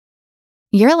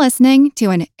You're listening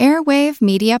to an Airwave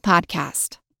Media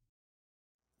Podcast.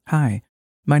 Hi,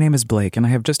 my name is Blake, and I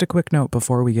have just a quick note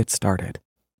before we get started.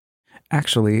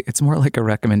 Actually, it's more like a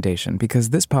recommendation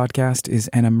because this podcast is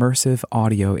an immersive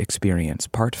audio experience,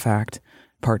 part fact,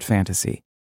 part fantasy.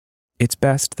 It's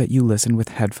best that you listen with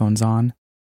headphones on,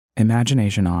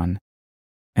 imagination on,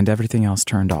 and everything else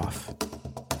turned off.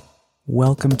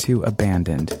 Welcome to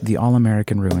Abandoned, the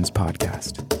All-American Ruins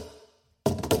podcast.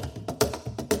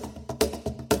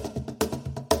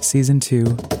 Season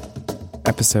 2,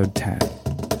 Episode 10.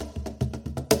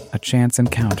 A chance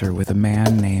encounter with a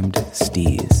man named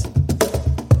Steez.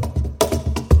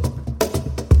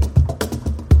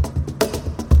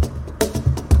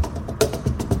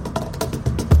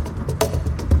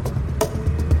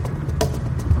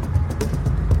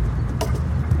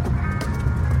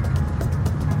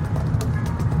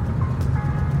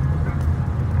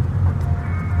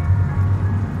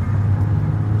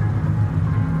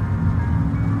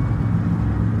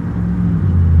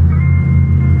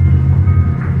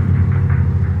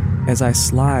 As I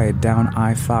slide down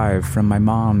I-5 from my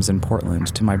mom's in Portland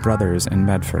to my brother's in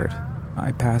Medford,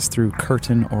 I pass through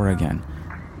Curtin, Oregon.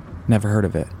 Never heard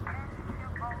of it.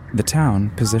 The town,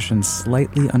 positioned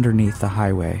slightly underneath the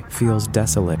highway, feels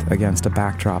desolate against a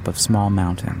backdrop of small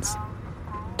mountains.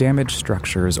 Damaged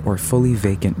structures or fully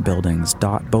vacant buildings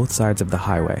dot both sides of the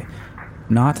highway,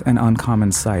 not an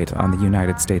uncommon sight on the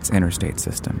United States interstate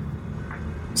system.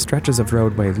 Stretches of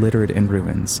roadway littered in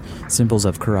ruins, symbols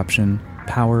of corruption,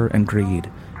 power, and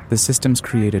greed, the systems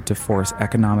created to force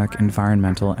economic,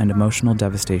 environmental, and emotional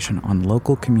devastation on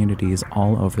local communities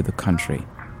all over the country.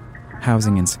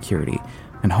 Housing insecurity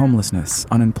and homelessness,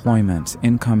 unemployment,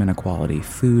 income inequality,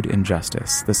 food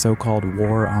injustice, the so-called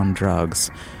war on drugs,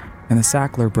 and the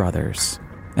Sackler brothers,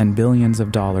 and billions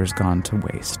of dollars gone to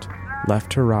waste,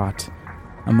 left to rot,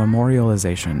 a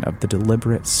memorialization of the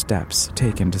deliberate steps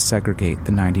taken to segregate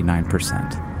the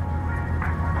 99%.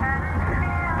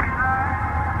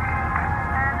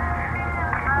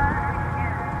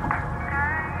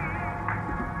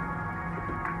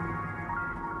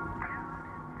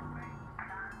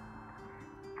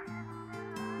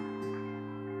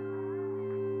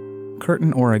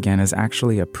 Curtin, Oregon is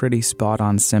actually a pretty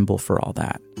spot-on symbol for all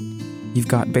that. You've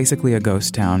got basically a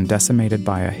ghost town decimated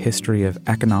by a history of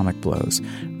economic blows,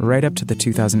 right up to the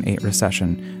 2008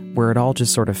 recession, where it all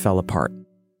just sort of fell apart.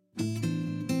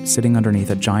 Sitting underneath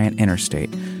a giant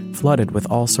interstate, flooded with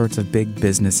all sorts of big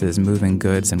businesses moving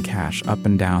goods and cash up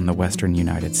and down the western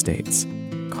United States.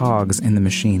 Cogs in the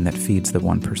machine that feeds the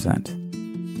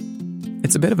 1%.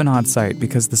 It's a bit of an odd sight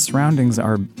because the surroundings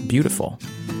are beautiful.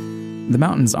 The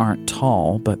mountains aren't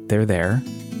tall, but they're there,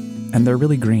 and they're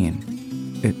really green.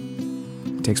 It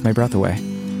takes my breath away.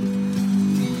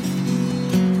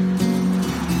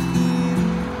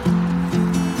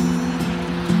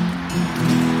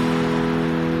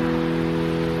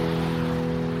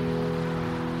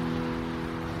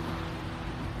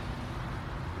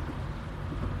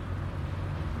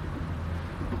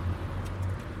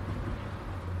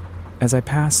 As I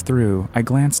pass through, I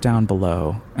glance down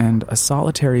below, and a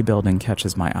solitary building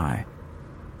catches my eye.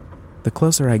 The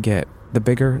closer I get, the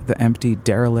bigger the empty,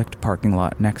 derelict parking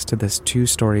lot next to this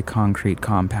 2-story concrete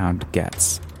compound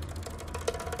gets.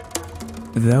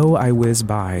 Though I whiz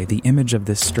by, the image of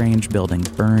this strange building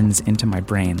burns into my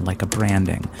brain like a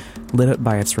branding, lit up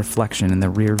by its reflection in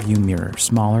the rearview mirror,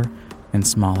 smaller and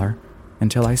smaller,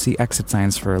 until I see exit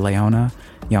signs for Leona,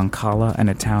 Yoncalla, and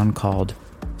a town called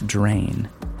Drain.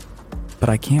 But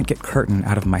I can't get Curtin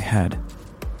out of my head.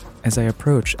 As I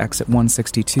approach exit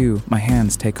 162, my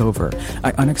hands take over. I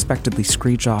unexpectedly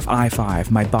screech off I-5,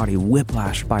 my body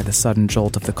whiplashed by the sudden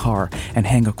jolt of the car, and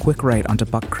hang a quick right onto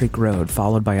Buck Creek Road,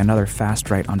 followed by another fast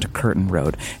right onto Curtin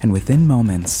Road, and within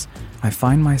moments, I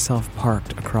find myself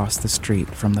parked across the street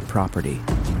from the property.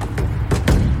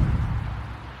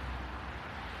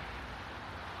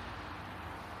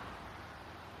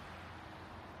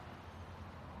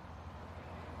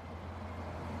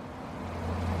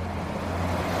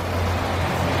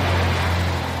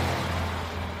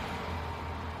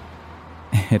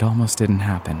 It almost didn't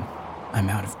happen. I'm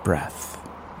out of breath.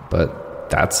 But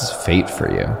that's fate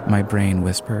for you. My brain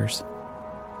whispers.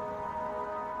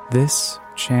 This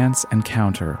chance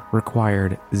encounter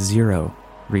required zero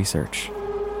research.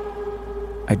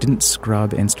 I didn't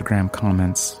scrub Instagram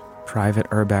comments, private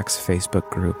Urbex Facebook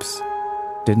groups,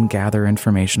 didn't gather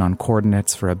information on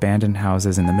coordinates for abandoned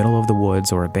houses in the middle of the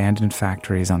woods or abandoned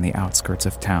factories on the outskirts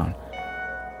of town.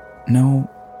 No,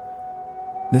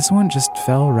 this one just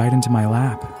fell right into my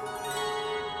lap.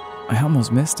 I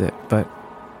almost missed it, but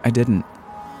I didn't.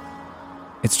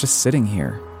 It's just sitting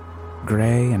here,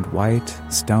 Gray and white,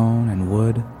 stone and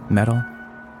wood, metal.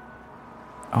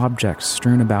 Objects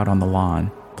strewn about on the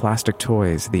lawn, plastic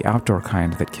toys, the outdoor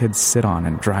kind that kids sit on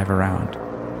and drive around.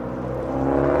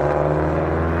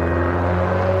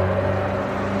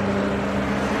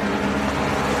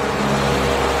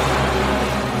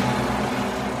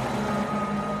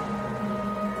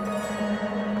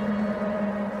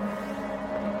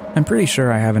 I'm pretty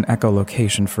sure I have an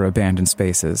echolocation for abandoned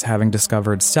spaces, having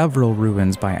discovered several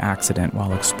ruins by accident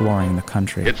while exploring the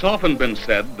country. It's often been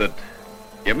said that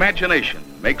imagination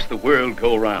makes the world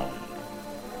go round.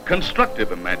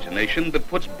 Constructive imagination that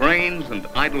puts brains and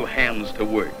idle hands to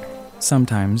work.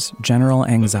 Sometimes, general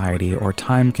anxiety or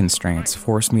time constraints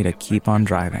force me to keep on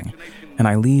driving, and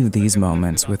I leave these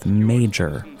moments with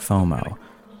major FOMO.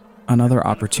 Another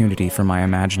opportunity for my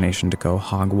imagination to go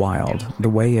hog wild, the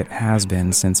way it has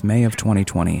been since May of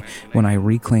 2020, when I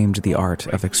reclaimed the art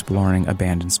of exploring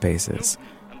abandoned spaces.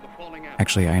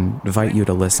 Actually, I invite you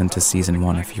to listen to Season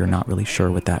 1 if you're not really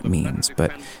sure what that means,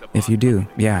 but if you do,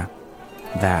 yeah,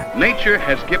 that. Nature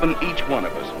has given each one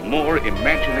of us more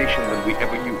imagination than we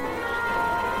ever use.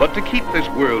 But to keep this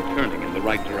world turning in the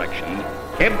right direction,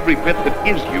 every bit that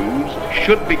is used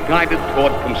should be guided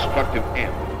toward constructive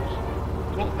ends.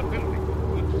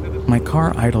 My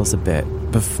car idles a bit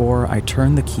before I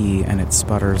turn the key and it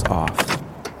sputters off.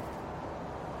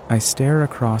 I stare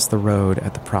across the road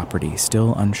at the property,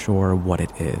 still unsure what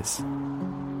it is.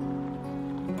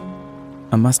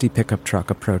 A musty pickup truck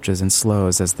approaches and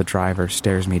slows as the driver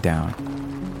stares me down.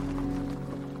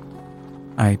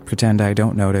 I pretend I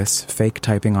don't notice, fake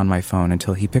typing on my phone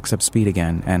until he picks up speed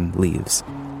again and leaves.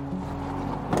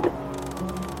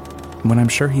 When I'm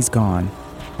sure he's gone,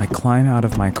 I climb out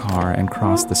of my car and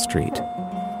cross the street.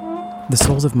 The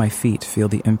soles of my feet feel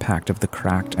the impact of the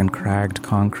cracked and cragged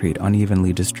concrete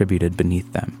unevenly distributed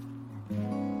beneath them.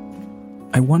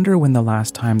 I wonder when the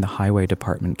last time the highway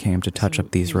department came to touch up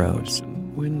these roads.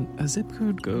 When a zip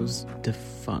code goes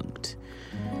defunct,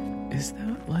 is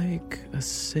that like a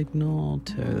signal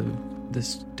to the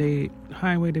state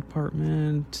highway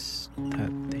department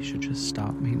that they should just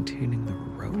stop maintaining the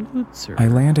roads? Or? I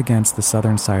land against the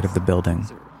southern side of the building.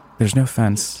 There's no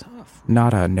fence,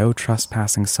 not a no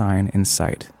trespassing sign in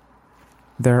sight.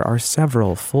 There are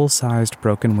several full-sized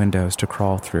broken windows to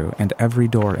crawl through, and every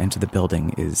door into the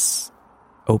building is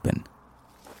open.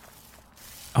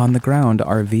 On the ground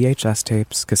are VHS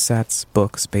tapes, cassettes,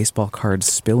 books, baseball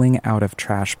cards spilling out of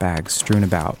trash bags strewn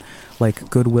about,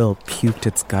 like Goodwill puked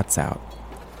its guts out.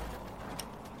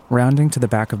 Rounding to the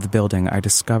back of the building, I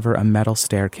discover a metal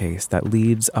staircase that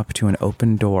leads up to an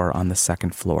open door on the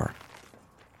second floor.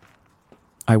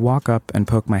 I walk up and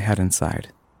poke my head inside.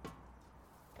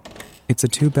 It's a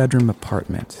 2-bedroom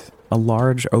apartment, a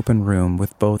large open room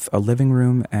with both a living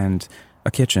room and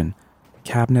a kitchen,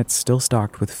 cabinets still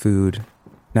stocked with food,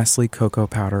 Nestle cocoa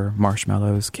powder,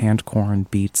 marshmallows, canned corn,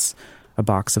 beets, a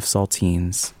box of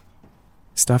saltines.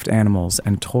 Stuffed animals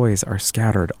and toys are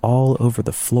scattered all over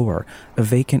the floor, a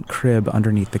vacant crib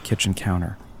underneath the kitchen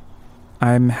counter.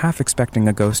 I'm half expecting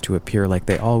a ghost to appear like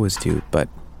they always do, but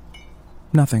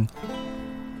nothing.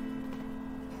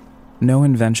 No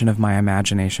invention of my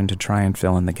imagination to try and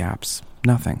fill in the gaps.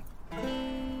 Nothing.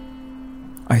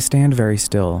 I stand very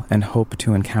still and hope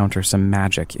to encounter some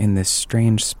magic in this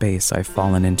strange space I've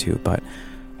fallen into, but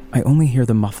I only hear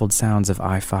the muffled sounds of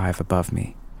I-5 above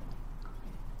me.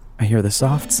 I hear the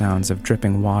soft sounds of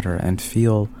dripping water and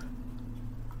feel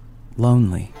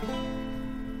lonely.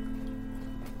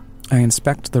 I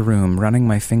inspect the room, running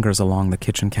my fingers along the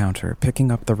kitchen counter,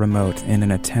 picking up the remote in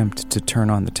an attempt to turn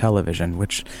on the television,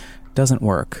 which doesn't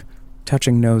work,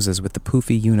 touching noses with the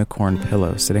poofy unicorn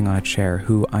pillow sitting on a chair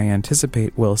who I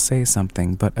anticipate will say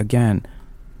something, but again,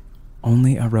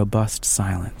 only a robust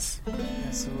silence.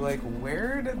 Yeah, so,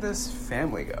 where did this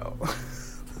family go?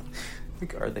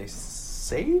 Are they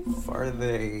safe? Are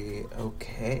they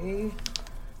okay?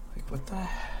 What the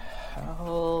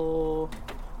hell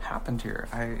happened here?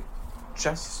 I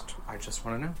just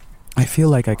want to know. I feel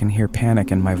like I can hear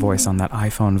panic in my voice on that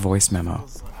iPhone voice memo.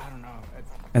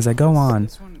 As I go on,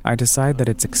 I decide that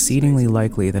it's exceedingly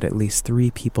likely that at least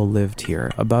 3 people lived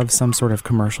here, above some sort of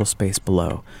commercial space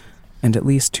below, and at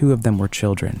least 2 of them were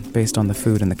children, based on the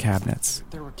food in the cabinets.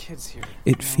 There were kids here.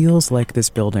 It feels like this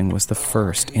building was the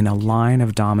first in a line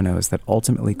of dominoes that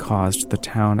ultimately caused the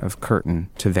town of Curtin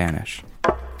to vanish.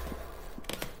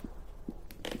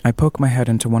 I poke my head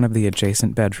into one of the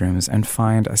adjacent bedrooms and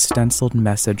find a stenciled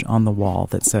message on the wall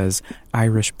that says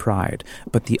Irish Pride,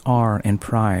 but the R in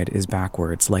Pride is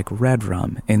backwards, like red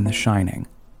rum in The Shining.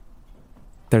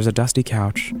 There's a dusty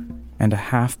couch and a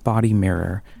half-body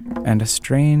mirror and a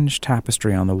strange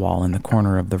tapestry on the wall in the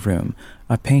corner of the room,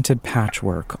 a painted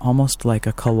patchwork, almost like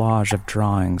a collage of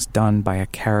drawings done by a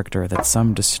character that's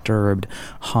some disturbed,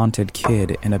 haunted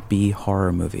kid in a B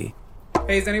horror movie.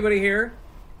 Hey, is anybody here?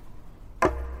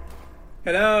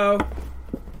 Hello?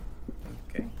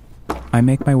 Okay. I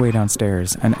make my way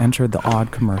downstairs and enter the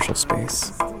odd commercial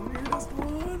space.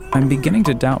 I'm beginning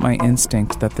to doubt my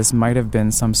instinct that this might have been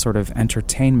some sort of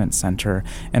entertainment center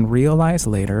and realize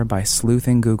later by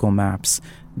sleuthing Google Maps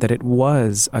that it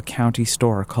was a county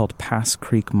store called Pass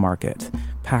Creek Market,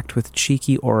 packed with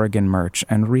cheeky Oregon merch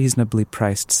and reasonably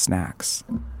priced snacks.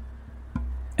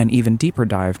 An even deeper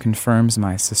dive confirms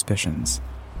my suspicions.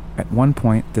 At one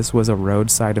point, this was a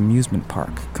roadside amusement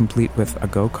park, complete with a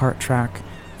go-kart track,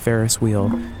 Ferris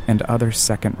wheel, and other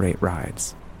second-rate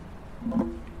rides.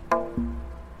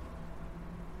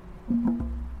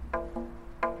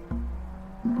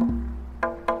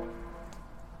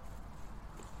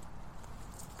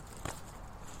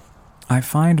 I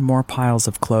find more piles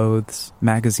of clothes,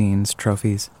 magazines,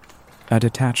 trophies, a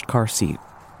detached car seat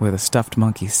with a stuffed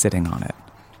monkey sitting on it.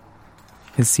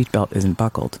 His seatbelt isn't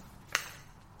buckled.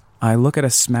 I look at a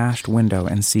smashed window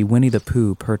and see Winnie the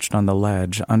Pooh perched on the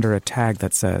ledge under a tag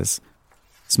that says,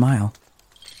 "Smile."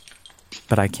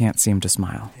 But I can't seem to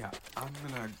smile. Yeah, I'm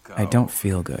gonna go. I don't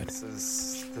feel good. This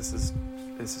is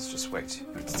just way too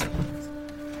much.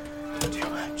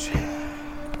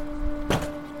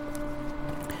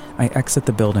 I exit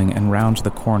the building and round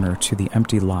the corner to the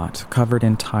empty lot covered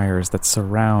in tires that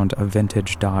surround a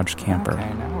vintage Dodge camper.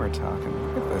 Okay, now we're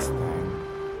talking. Look at this thing.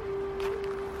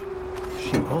 Is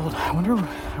she old? I wonder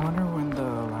when the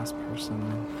last person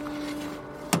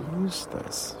used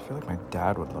this. I feel like my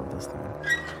dad would love this thing.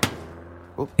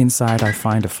 Oh. Inside, I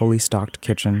find a fully stocked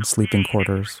kitchen, sleeping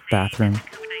quarters, bathroom.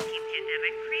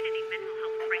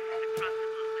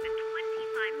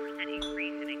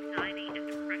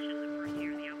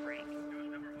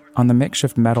 On the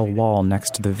makeshift metal wall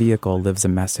next to the vehicle lives a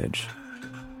message.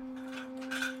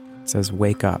 It says,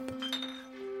 "Wake up."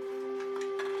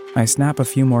 I snap a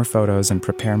few more photos and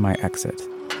prepare my exit.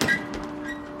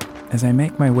 As I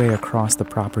make my way across the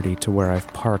property to where I've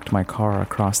parked my car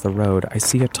across the road, I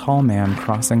see a tall man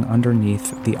crossing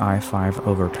underneath the I-5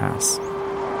 overpass.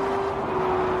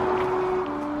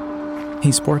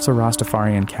 He sports a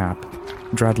Rastafarian cap,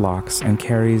 dreadlocks, and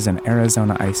carries an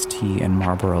Arizona iced tea and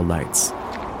Marlboro Lights.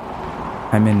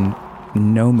 I'm in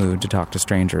no mood to talk to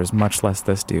strangers, much less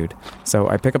this dude, so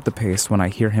I pick up the pace when I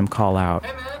hear him call out.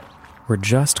 Hey, man. We're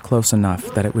just close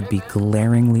enough that it would be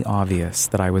glaringly obvious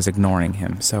that I was ignoring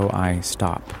him, so I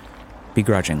stop,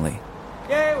 begrudgingly.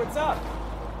 Hey, what's up?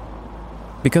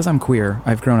 Because I'm queer,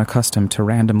 I've grown accustomed to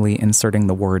randomly inserting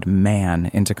the word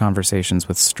man into conversations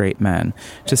with straight men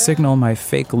to signal my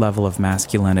fake level of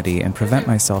masculinity and prevent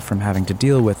myself from having to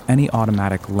deal with any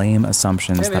automatic lame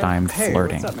assumptions that I'm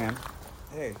flirting. What's up, man?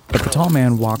 Hey. But the tall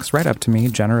man walks right up to me,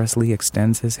 generously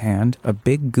extends his hand, a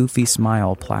big goofy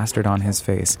smile plastered on his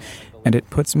face, and it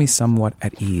puts me somewhat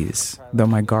at ease, though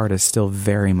my guard is still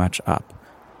very much up.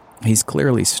 He's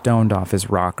clearly stoned off his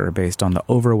rocker based on the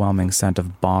overwhelming scent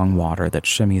of bong water that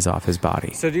shimmies off his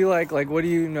body. So do you like what do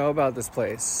you know about this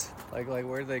place? Like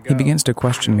where do they go? He begins to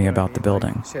question me about the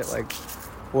building.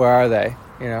 Where are they,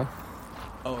 you know?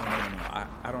 Oh, no.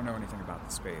 I don't know anything about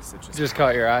the space. It Just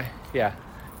caught your eye? Yeah.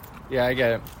 Yeah, I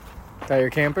get it. That your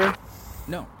camper?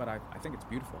 No, but I think it's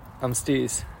beautiful. I'm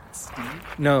Steez. Steve?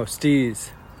 No, Steez.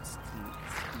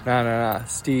 No,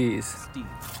 Steez. Steve.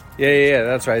 Yeah,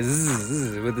 that's right.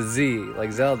 Zzz, with the Z,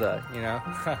 like Zelda, you know?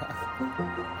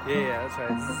 yeah, that's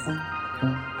right.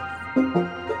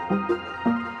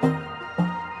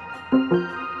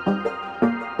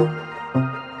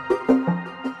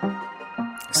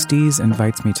 Steez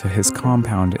invites me to his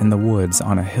compound in the woods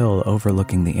on a hill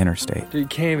overlooking the interstate. Dude, you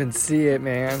can't even see it,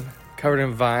 man. Covered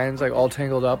in vines, like all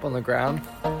tangled up on the ground.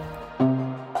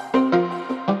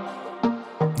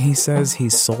 He says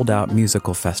he's sold out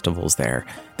musical festivals there,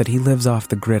 that he lives off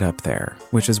the grid up there,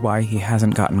 which is why he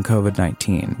hasn't gotten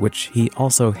COVID-19, which he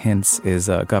also hints is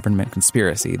a government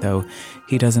conspiracy, though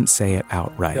he doesn't say it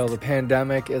outright. Yo, the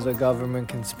pandemic is a government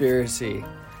conspiracy.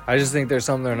 I just think there's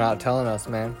something they're not telling us,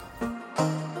 man.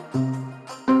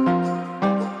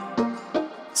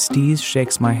 Steez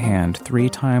shakes my hand 3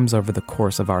 times over the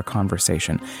course of our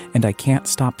conversation, and I can't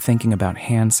stop thinking about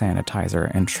hand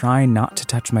sanitizer and try not to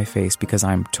touch my face because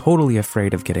I'm totally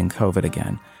afraid of getting COVID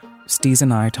again. Steez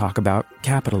and I talk about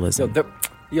capitalism.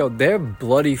 They're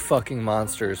bloody fucking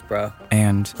monsters, bro.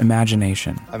 And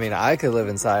imagination. I mean, I could live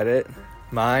inside it.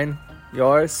 Mine,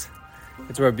 yours.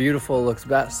 It's where beautiful looks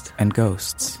best. And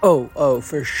ghosts. Oh,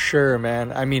 for sure,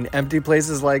 man. I mean, empty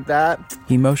places like that.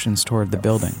 He motions toward the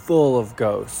building. Full of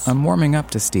ghosts. I'm warming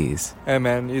up to Steez. Hey,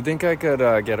 man, you think I could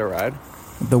get a ride?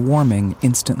 The warming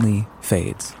instantly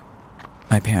fades.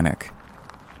 I panic.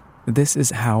 This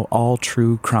is how all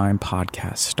true crime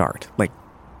podcasts start, like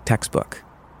textbook.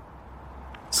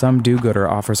 Some do-gooder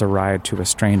offers a ride to a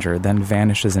stranger, then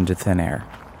vanishes into thin air.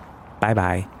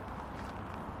 Bye-bye.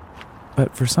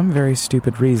 But for some very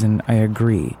stupid reason, I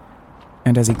agree.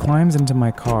 And as he climbs into my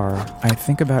car, I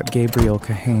think about Gabriel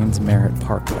Cahane's Merritt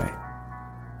Parkway.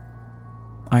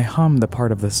 I hum the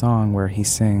part of the song where he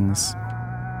sings,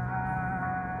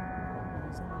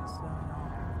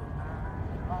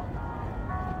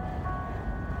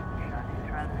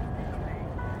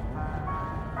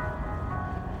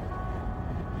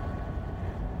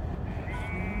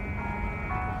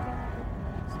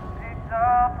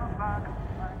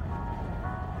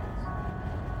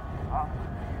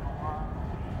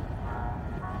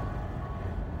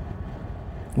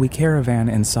 We caravan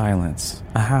in silence,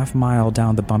 a half-mile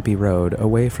down the bumpy road,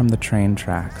 away from the train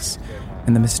tracks,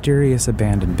 in the mysterious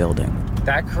abandoned building.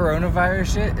 That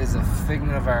coronavirus shit is a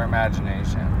figment of our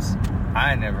imaginations.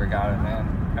 I never got it,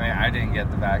 man. I mean, I didn't get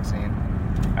the vaccine.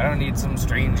 I don't need some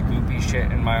strange goopy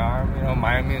shit in my arm. You know,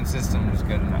 my immune system is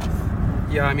good enough.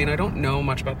 Yeah, I mean, I don't know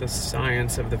much about the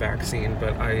science of the vaccine,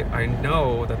 but I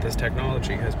know that this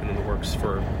technology has been in the works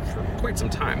for quite some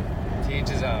time. To each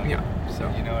his own. Yeah,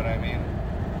 so. You know what I mean?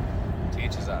 To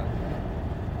each his own.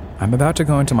 I'm about to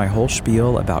go into my whole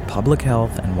spiel about public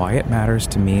health and why it matters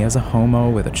to me as a homo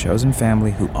with a chosen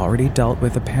family who already dealt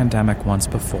with a pandemic once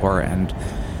before, and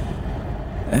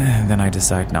then I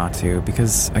decide not to,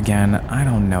 because, again, I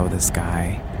don't know this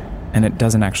guy. And it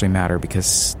doesn't actually matter because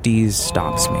Steez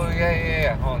stops me. Oh,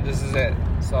 yeah. Hold on, this is it.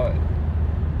 Saw it.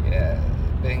 Yeah,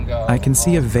 bingo. I can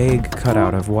see a vague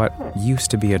cutout of what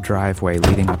used to be a driveway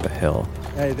leading up a hill.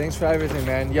 Hey, thanks for everything,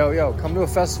 man. Yo, come to a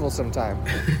festival sometime.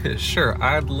 Sure,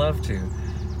 I'd love to.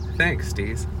 Thanks,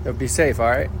 Steez. Yo, be safe, all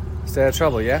right? Stay out of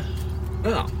trouble, yeah?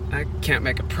 Well, I can't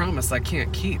make a promise I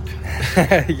can't keep.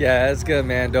 Yeah, that's good,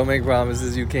 man. Don't make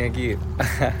promises you can't keep.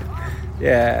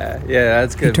 Yeah,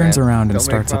 that's good, He turns man. around and Don't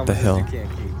starts make up the hill. promises you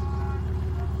can't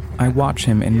keep. I watch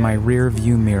him in my rear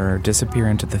view mirror disappear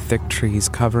into the thick trees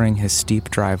covering his steep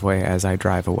driveway as I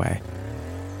drive away.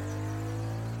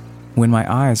 When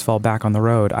my eyes fall back on the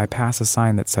road, I pass a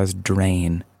sign that says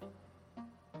drain.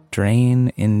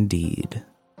 Drain indeed.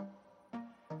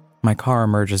 My car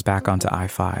emerges back onto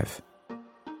I-5.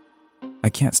 I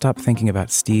can't stop thinking about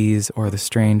Steez or the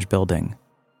strange building.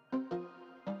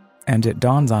 And it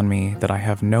dawns on me that I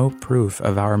have no proof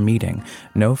of our meeting,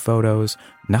 no photos,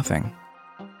 nothing.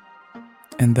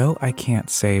 And though I can't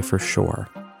say for sure,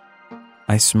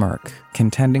 I smirk,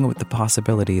 contending with the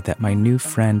possibility that my new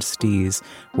friend Steez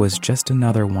was just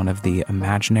another one of the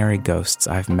imaginary ghosts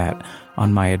I've met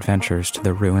on my adventures to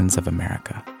the ruins of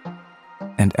America.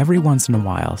 And every once in a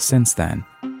while, since then,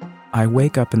 I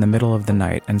wake up in the middle of the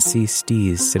night and see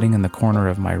Steez sitting in the corner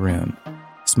of my room,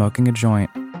 smoking a joint,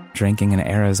 drinking an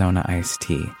Arizona iced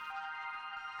tea.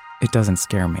 It doesn't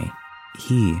scare me.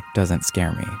 He doesn't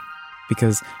scare me.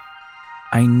 Because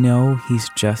I know he's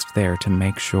just there to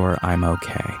make sure I'm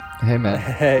okay. Hey, man.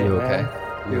 Hey, You man.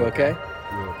 okay? You okay?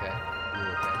 You okay?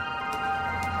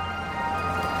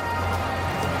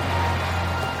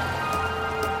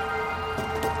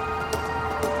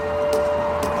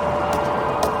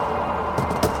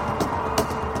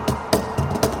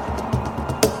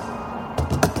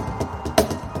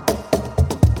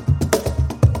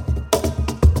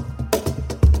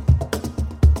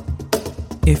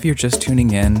 If you're just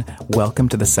tuning in, welcome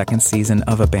to the second season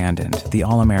of Abandoned, the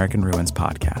All-American Ruins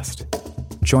podcast.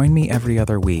 Join me every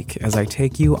other week as I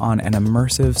take you on an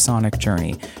immersive sonic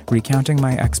journey, recounting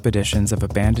my expeditions of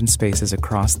abandoned spaces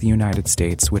across the United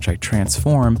States, which I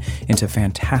transform into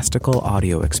fantastical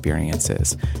audio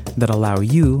experiences that allow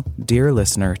you, dear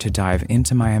listener, to dive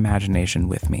into my imagination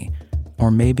with me,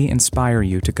 or maybe inspire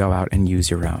you to go out and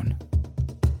use your own.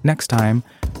 Next time,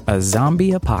 a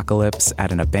zombie apocalypse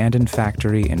at an abandoned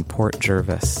factory in Port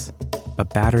Jervis, a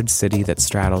battered city that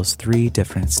straddles 3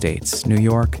 different states, New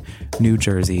York, New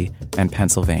Jersey, and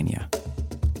Pennsylvania.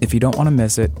 If you don't want to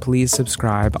miss it, please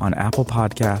subscribe on Apple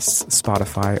Podcasts,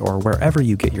 Spotify, or wherever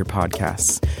you get your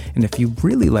podcasts. And if you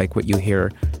really like what you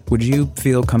hear, would you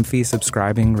feel comfy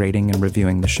subscribing, rating, and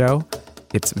reviewing the show?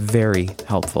 It's very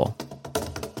helpful.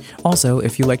 Also,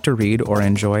 if you like to read or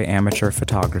enjoy amateur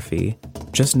photography,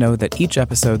 just know that each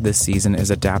episode this season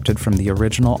is adapted from the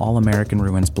original All-American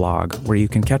Ruins blog, where you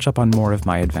can catch up on more of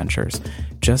my adventures.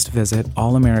 Just visit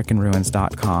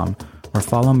allamericanruins.com or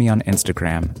follow me on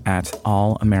Instagram at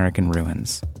All American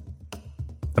Ruins.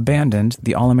 Abandoned,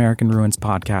 the All American Ruins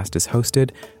podcast is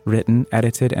hosted, written,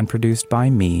 edited, and produced by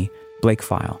me, Blake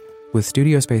File, with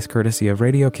studio space courtesy of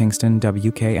Radio Kingston,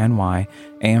 WKNY,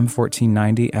 AM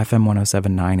 1490, FM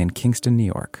 1079 in Kingston, New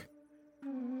York.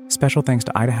 Special thanks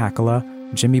to Ida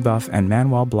Hakala, Jimmy Buff, and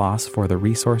Manuel Bloss for the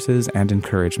resources and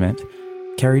encouragement,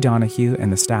 Carrie Donahue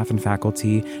and the staff and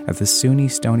faculty at the SUNY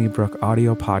Stony Brook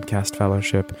Audio Podcast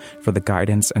Fellowship for the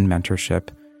guidance and mentorship,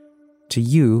 to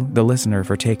you, the listener,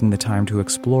 for taking the time to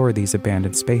explore these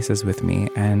abandoned spaces with me,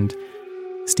 and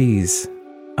Steez.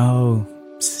 Oh,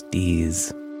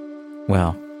 Steez.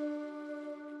 Well,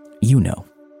 you know.